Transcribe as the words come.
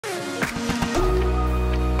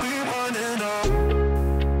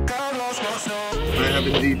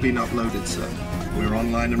have indeed been uploaded, sir. We're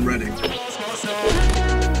online and ready.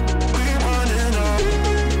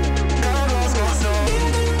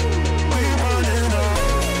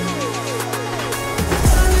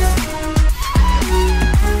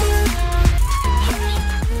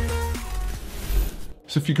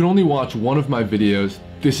 So if you could only watch one of my videos,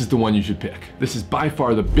 this is the one you should pick. This is by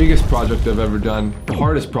far the biggest project I've ever done, the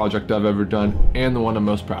hardest project I've ever done, and the one I'm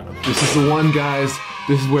most proud of. This is the one, guys.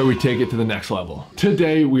 This is where we take it to the next level.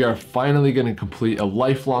 Today, we are finally gonna complete a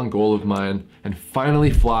lifelong goal of mine and finally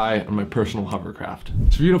fly on my personal hovercraft.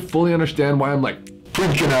 So for you to fully understand why I'm like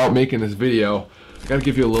freaking out making this video, I gotta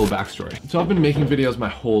give you a little backstory. So I've been making videos my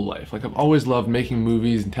whole life. Like I've always loved making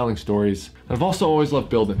movies and telling stories. And I've also always loved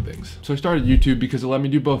building things. So I started YouTube because it let me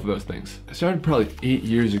do both of those things. I started probably 8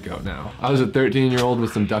 years ago now. I was a 13-year-old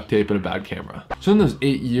with some duct tape and a bad camera. So in those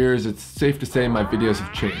 8 years, it's safe to say my videos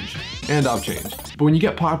have changed. And I've changed. But when you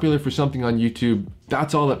get popular for something on YouTube,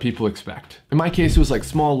 that's all that people expect. In my case, it was like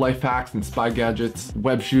small life hacks and spy gadgets,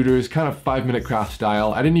 web shooters, kind of 5-minute craft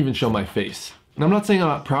style. I didn't even show my face. And I'm not saying I'm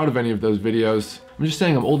not proud of any of those videos. I'm just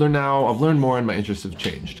saying I'm older now, I've learned more, and my interests have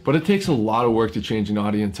changed. But it takes a lot of work to change an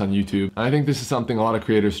audience on YouTube. And I think this is something a lot of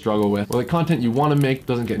creators struggle with, where the content you want to make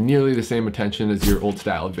doesn't get nearly the same attention as your old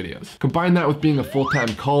style of videos. Combine that with being a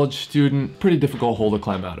full-time college student, pretty difficult hole to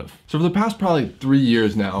climb out of. So for the past probably 3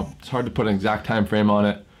 years now, it's hard to put an exact time frame on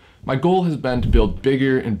it, my goal has been to build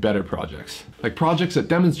bigger and better projects. Like projects that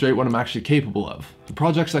demonstrate what I'm actually capable of.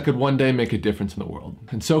 Projects that could one day make a difference in the world.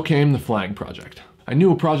 And so came the flying project. I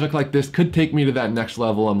knew a project like this could take me to that next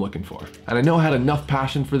level I'm looking for. And I know I had enough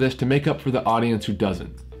passion for this to make up for the audience who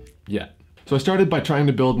doesn't. Yet. So I started by trying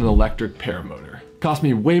to build an electric paramotor. It cost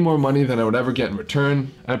me way more money than I would ever get in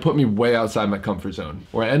return, and it put me way outside my comfort zone,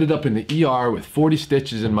 where I ended up in the ER with 40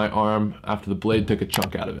 stitches in my arm after the blade took a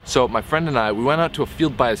chunk out of it. So my friend and I, we went out to a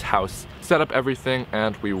field by his house, set up everything,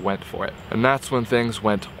 and we went for it. And that's when things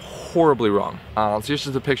went horribly wrong. So here's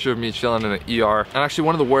just a picture of me chilling in an ER. And actually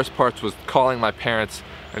one of the worst parts was calling my parents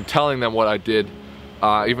and telling them what I did,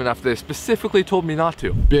 even after they specifically told me not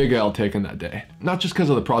to. Big L taken that day. Not just because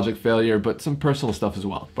of the project failure, but some personal stuff as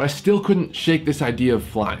well. But I still couldn't shake this idea of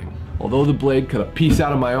flying. Although the blade cut a piece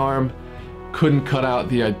out of my arm, couldn't cut out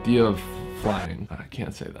the idea of flying. I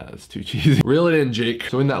can't say that, it's too cheesy. Reel it in, Jake.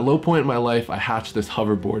 So in that low point in my life, I hatched this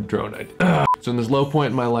hoverboard drone idea. So in this low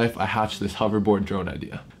point in my life, I hatched this hoverboard drone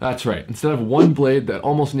idea. That's right, instead of one blade that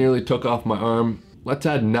almost nearly took off my arm, let's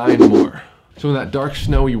add 9 more. So in that dark,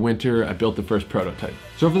 snowy winter, I built the first prototype.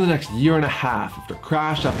 So over the next year and a half, after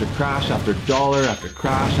crash after crash, after dollar, after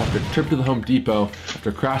crash, after trip to the Home Depot,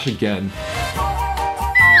 after crash again,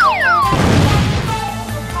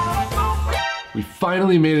 we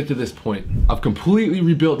finally made it to this point. I've completely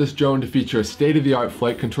rebuilt this drone to feature a state-of-the-art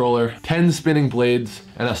flight controller, 10 spinning blades,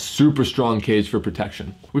 and a super strong cage for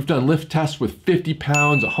protection. We've done lift tests with 50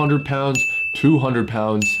 pounds, 100 pounds, 200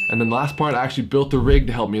 pounds, and then the last part I actually built a rig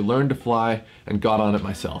to help me learn to fly and got on it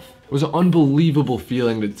myself. It was an unbelievable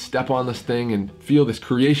feeling to step on this thing and feel this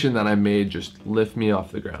creation that I made just lift me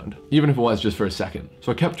off the ground, even if it was just for a second.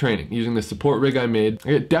 So I kept training using the support rig I made.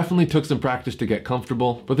 It definitely took some practice to get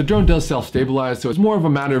comfortable, but the drone does self-stabilize, so it's more of a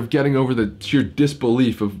matter of getting over the sheer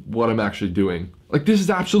disbelief of what I'm actually doing. Like, this is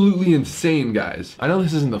absolutely insane, guys. I know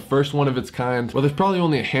this isn't the first one of its kind, but there's probably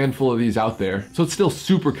only a handful of these out there, so it's still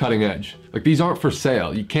super cutting edge. Like, these aren't for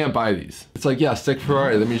sale. You can't buy these. It's like, yeah, sick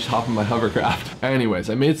Ferrari, let me just hop on my hovercraft. Anyways,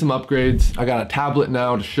 I made some upgrades. I got a tablet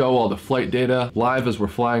now to show all the flight data live as we're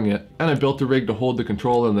flying it, and I built a rig to hold the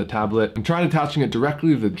controller and the tablet, and tried attaching it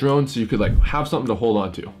directly to the drone so you could like have something to hold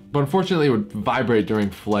on to. But unfortunately it would vibrate during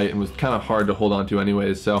flight and was kind of hard to hold on to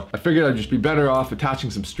anyways, so I figured I'd just be better off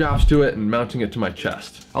attaching some straps to it and mounting it to my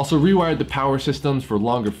chest. I also rewired the power systems for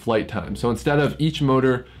longer flight time, so instead of each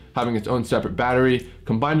motor having its own separate battery,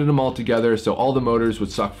 combined them all together so all the motors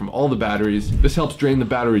would suck from all the batteries. This helps drain the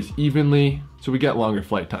batteries evenly, so we get longer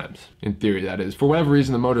flight times. In theory, that is. For whatever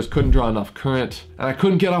reason, the motors couldn't draw enough current, and I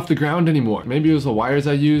couldn't get off the ground anymore. Maybe it was the wires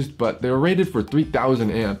I used, but they were rated for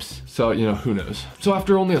 3,000 amps, so, you know, who knows. So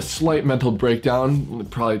after only a slight mental breakdown,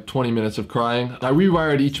 probably 20 minutes of crying, I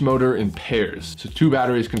rewired each motor in pairs, so 2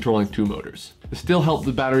 batteries controlling 2 motors. It still helped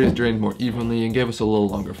the batteries drain more evenly and gave us a little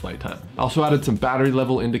longer flight time. I also added some battery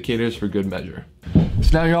level indicators for good measure.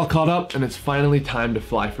 So now you're all caught up and it's finally time to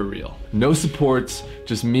fly for real. No supports,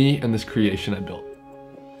 just me and this creation I built.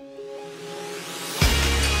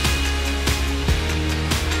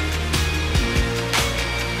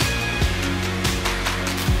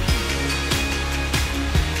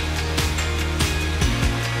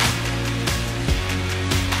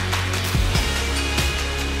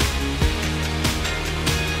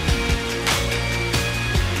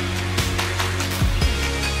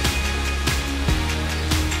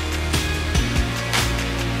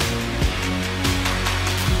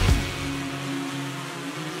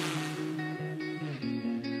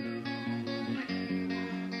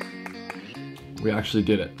 We actually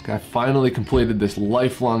did it. I finally completed this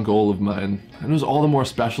lifelong goal of mine. And it was all the more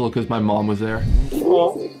special because my mom was there.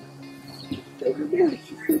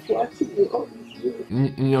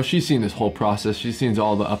 You know, she's seen this whole process. She's seen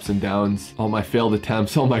all the ups and downs, all my failed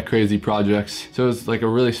attempts, all my crazy projects. So it was like a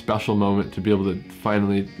really special moment to be able to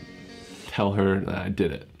finally tell her that I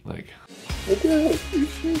did it. Like, I did it. You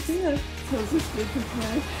sure did. How's this making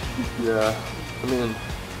time? yeah, I mean,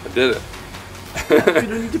 I did it. We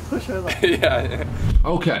don't need to push our luck. Yeah.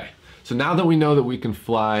 Okay, so now that we know that we can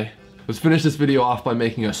fly, let's finish this video off by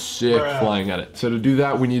making a sick flying edit. So to do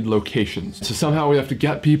that, we need locations. So somehow we have to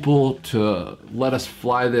get people to let us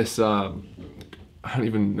fly this, I don't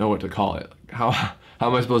even know what to call it. How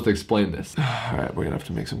am I supposed to explain this? All right, we're gonna have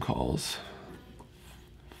to make some calls.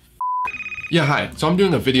 Yeah, hi. So I'm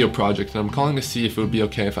doing a video project and I'm calling to see if it would be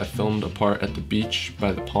okay if I filmed a part at the beach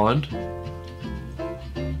by the pond.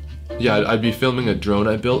 Yeah, I'd be filming a drone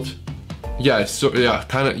I built. Yeah, it's sort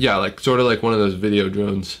of like one of those video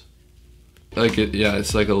drones. Like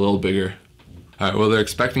it's like a little bigger. All right, well they're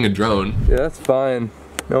expecting a drone. Yeah, that's fine.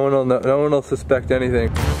 No one will suspect anything.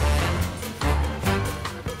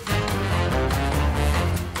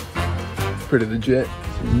 Pretty legit.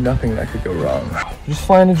 Nothing that could go wrong. Just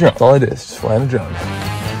flying a drone. That's all it is. Just flying a drone.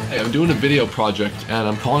 Hey, I'm doing a video project and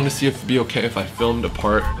I'm calling to see if it'd be okay if I filmed a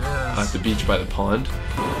part at the beach by the pond.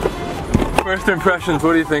 First impressions,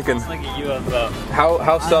 what are you thinking? It's like a UFO.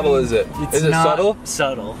 How subtle is it? Is it subtle?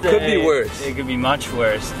 Subtle. Could be worse. It could be much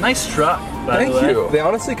worse. Nice truck, by the way. Thank you. They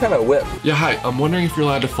honestly kind of whip. Yeah, hi. I'm wondering if you're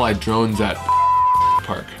allowed to fly drones at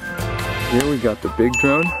park. Here we got the big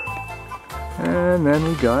drone. And then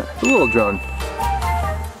we got the little drone.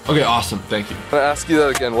 Okay, awesome. Thank you. I'm gonna ask you that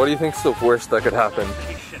again. What do you think's the worst that could happen?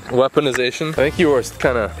 Weaponization? I think you were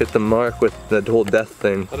kind of hit the mark with the whole death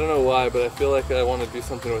thing. I don't know why, but I feel like I want to do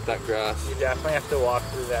something with that grass. You definitely have to walk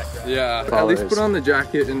through that grass. Yeah. At least put on the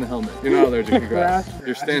jacket and the helmet. You're not allergic to grass.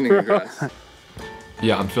 You're standing in grass.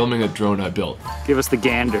 Yeah, I'm filming a drone I built. Give us the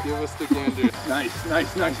gander. Give us the gander. Nice,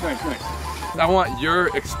 nice, nice, nice, nice. I want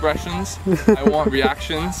your expressions. I want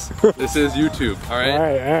reactions. This is YouTube, all right? All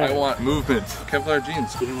right. I want movement. Kevlar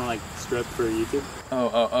jeans. You didn't want to like strip for YouTube?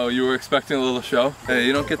 Oh, you were expecting a little show? Hey,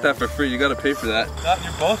 you don't get that for free. You gotta pay for that.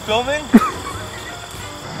 You're both filming?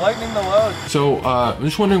 Lightening the load. So, I'm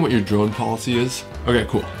just wondering what your drone policy is. Okay,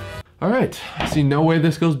 cool. All right, I see no way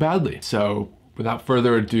this goes badly. So, without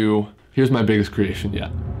further ado, here's my biggest creation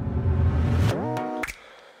yet.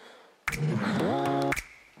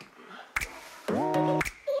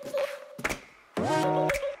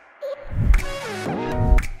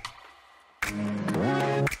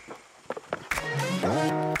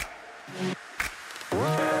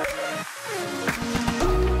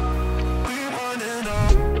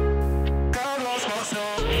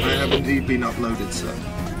 I have indeed been uploaded, sir.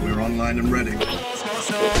 We're online and ready.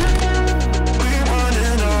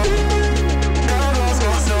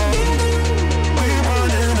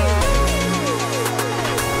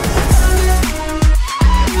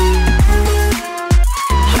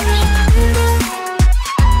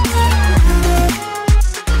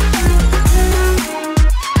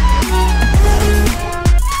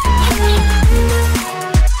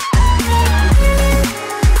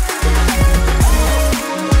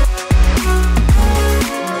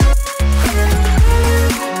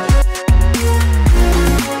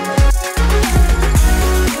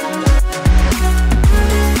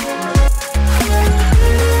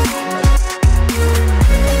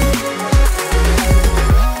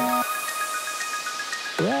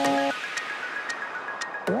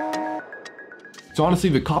 So honestly,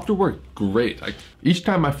 the copter worked great. Like, each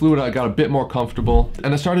time I flew it, I got a bit more comfortable,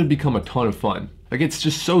 and it started to become a ton of fun. Like, it's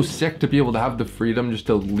just so sick to be able to have the freedom just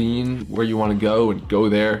to lean where you want to go and go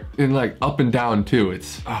there. And like up and down too,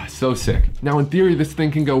 it's so sick. Now in theory, this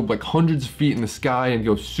thing can go like hundreds of feet in the sky and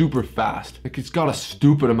go super fast. Like, it's got a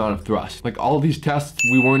stupid amount of thrust. Like, all these tests,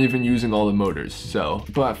 we weren't even using all the motors. So,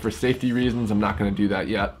 but for safety reasons, I'm not gonna do that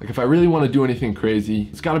yet. Like, if I really want to do anything crazy,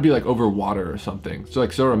 it's gotta be like over water or something. So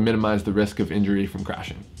like sort of minimize the risk of injury from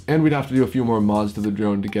crashing. And we'd have to do a few more mods to the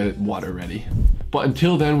drone to get it water ready. But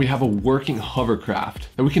until then, we have a working hovercraft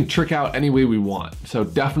that we can trick out any way we want. So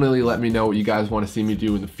definitely let me know what you guys want to see me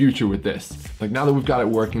do in the future with this. Like, now that we've got it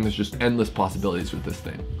working, there's just endless possibilities with this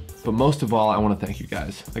thing. But most of all, I want to thank you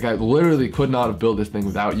guys. Like, I literally could not have built this thing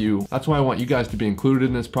without you. That's why I want you guys to be included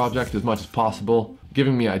in this project as much as possible,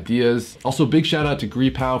 giving me ideas. Also, big shout out to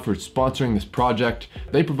GreePow for sponsoring this project.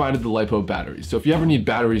 They provided the LIPO batteries. So if you ever need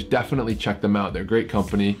batteries, definitely check them out. They're a great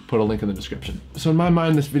company. Put a link in the description. So in my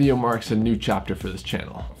mind, this video marks a new chapter for this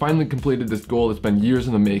channel. Finally completed this goal that's been years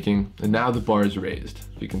in the making, and now the bar is raised.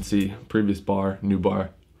 You can see previous bar, new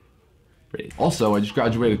bar. Great. Also, I just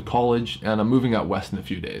graduated college and I'm moving out west in a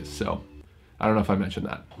few days, so I don't know if I mentioned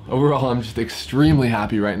that. Overall, I'm just extremely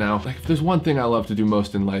happy right now. Like, if there's one thing I love to do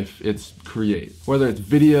most in life, it's create. Whether it's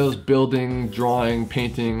videos, building, drawing,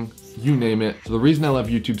 painting, you name it. So the reason I love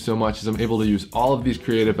YouTube so much is I'm able to use all of these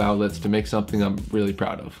creative outlets to make something I'm really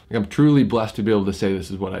proud of. Like, I'm truly blessed to be able to say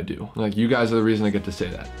this is what I do. Like, you guys are the reason I get to say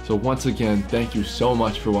that. So once again, thank you so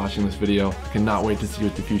much for watching this video. I cannot wait to see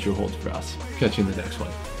what the future holds for us. Catch you in the next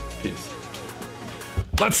one. Peace.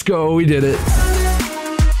 Let's go, we did it.